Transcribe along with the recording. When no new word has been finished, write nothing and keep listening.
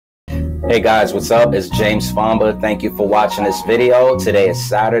Hey guys, what's up? It's James Famba. Thank you for watching this video. Today is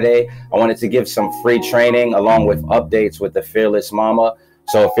Saturday. I wanted to give some free training along with updates with the Fearless Mama.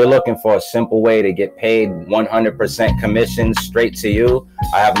 So if you're looking for a simple way to get paid 100% commission straight to you,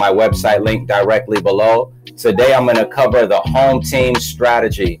 I have my website linked directly below. Today I'm going to cover the home team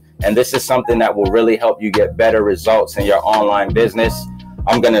strategy, and this is something that will really help you get better results in your online business.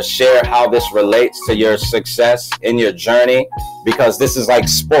 I'm going to share how this relates to your success in your journey, because this is like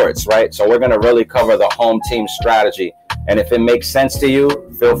sports, right? So we're going to really cover the home team strategy. And if it makes sense to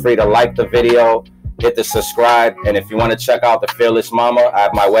you, feel free to like the video, hit the subscribe. And if you want to check out the Fearless Mama, I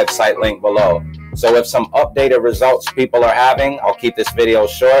have my website link below. So if some updated results people are having, I'll keep this video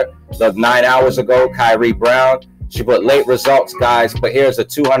short. Look, 9 hours ago, Kyrie Brown, she put late results, guys, but here's a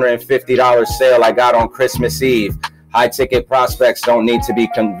 $250 sale I got on Christmas Eve. High ticket prospects don't need to be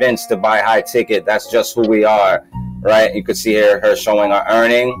convinced to buy high ticket. That's just who we are, right? You could see here her showing our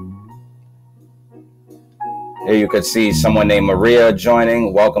earning. Here you could see someone named Maria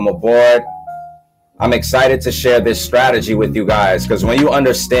joining. Welcome aboard. I'm excited to share this strategy with you guys, because when you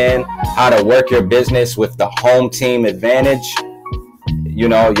understand how to work your business with the home team advantage, you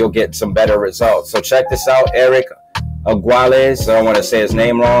know, you'll get some better results. So check this out. Eric Aguales, I don't want to say his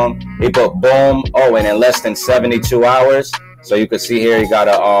name wrong. He put boom. Oh, and in less than 72 hours. So you can see here he got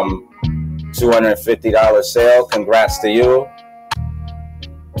a $250 sale. Congrats to you.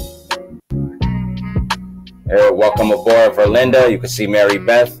 Here, welcome aboard, Verlinda. You can see Mary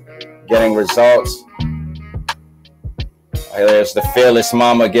Beth getting results. There's the Fearless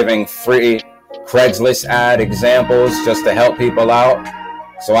Mama giving free Craigslist ad examples just to help people out.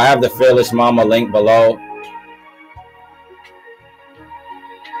 So I have the Fearless Mama link below.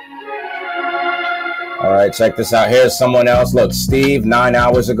 All right, check this out. Here's someone else. Look, Steve, 9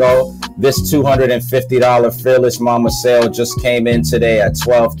 hours ago. This $250 Fearless Mama sale just came in today at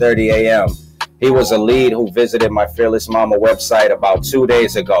 12:30 a.m. He was a lead who visited my Fearless Mama website about 2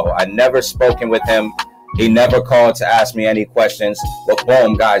 days ago. I never spoken with him. He never called to ask me any questions. But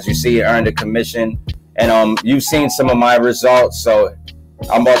boom, guys, you see he earned a commission. And you've seen some of my results. So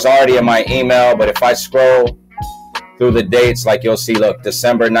I was already in my email. But if I scroll through the dates, like you'll see, look,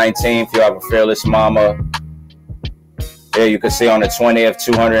 December 19th, you have a Fearless Mama. Here you can see on the 20th,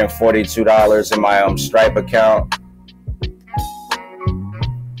 $242 in my Stripe account.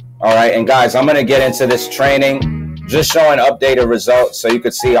 All right, and guys, I'm gonna get into this training, just showing updated results. So you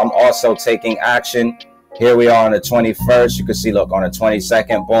can see I'm also taking action. Here we are on the 21st. You can see, look, on the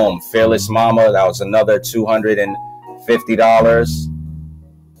 22nd, boom, Fearless Mama. That was another $250.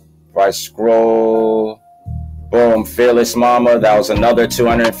 If I scroll, boom, Fearless Mama. That was another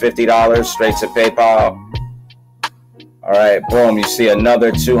 $250 straight to PayPal. All right, boom, you see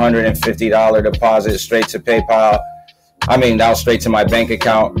another $250 deposit straight to PayPal. I mean, that was straight to my bank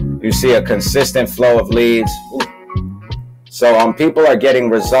account. You see a consistent flow of leads. So people are getting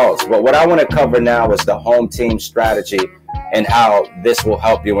results. But what I want to cover now is the home team strategy and how this will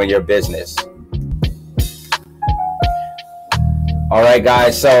help you in your business. All right,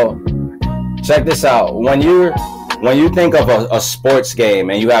 guys, so check this out. When you think of a sports game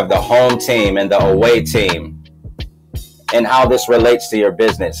and you have the home team and the away team and how this relates to your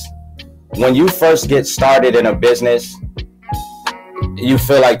business. When you first get started in a business, you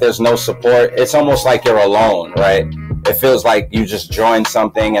feel like there's no support. It's almost like you're alone, right? It feels like you just joined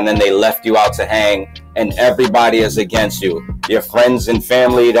something and then they left you out to hang and everybody is against you. Your friends and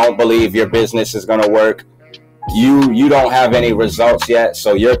family don't believe your business is going to work. You don't have any results yet,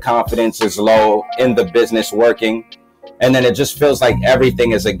 so your confidence is low in the business working. And then it just feels like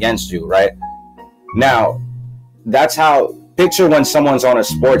everything is against you, right? Now, that's how, picture when someone's on a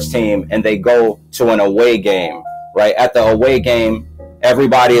sports team and they go to an away game, right? At the away game,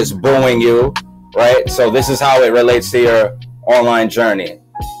 everybody is booing you, right? So this is how it relates to your online journey.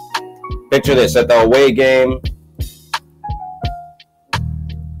 Picture this, at the away game,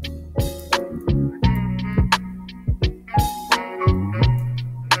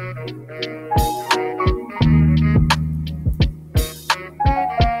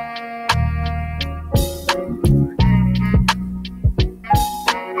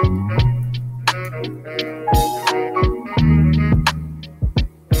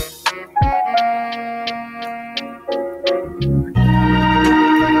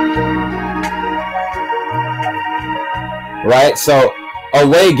 right? So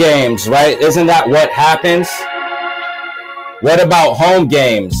away games, right? Isn't that what happens? What about home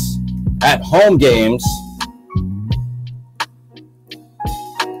games? At home games,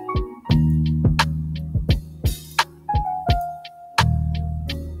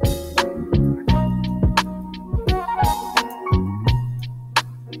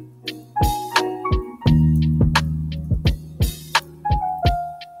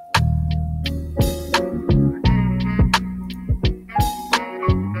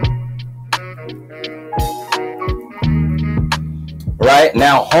 right?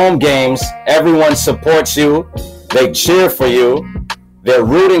 Now, home games, everyone supports you. They cheer for you. They're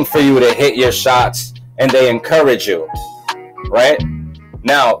rooting for you to hit your shots, and they encourage you, right?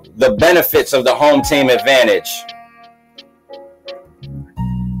 Now, the benefits of the home team advantage.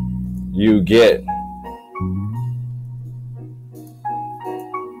 You get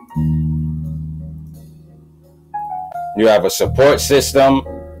you have a support system.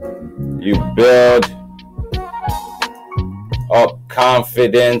 You build up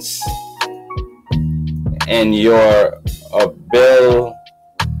confidence in your ability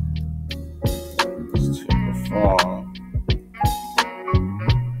to perform.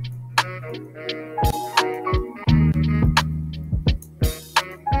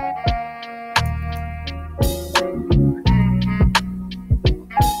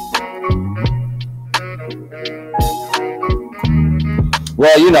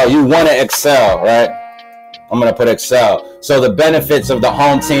 Well, you know, you want to excel, right? I'm going to put excel. So the benefits of the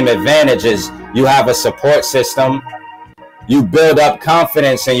home team advantage is you have a support system. You build up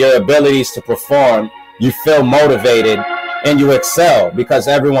confidence in your abilities to perform. You feel motivated and you excel because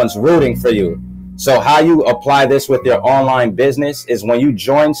everyone's rooting for you. So how you apply this with your online business is when you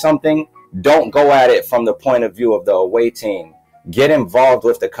join something, don't go at it from the point of view of the away team. Get involved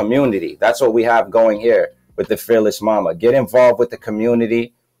with the community. That's what we have going here with the Fearless Mama. Get involved with the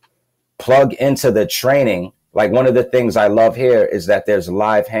community. Plug into the training. Like one of the things I love here is that there's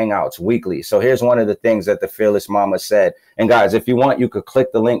live hangouts weekly. So here's one of the things that the Fearless Mama said. And guys, if you want, you could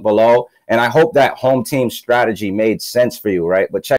click the link below. And I hope that home team strategy made sense for you, right? But check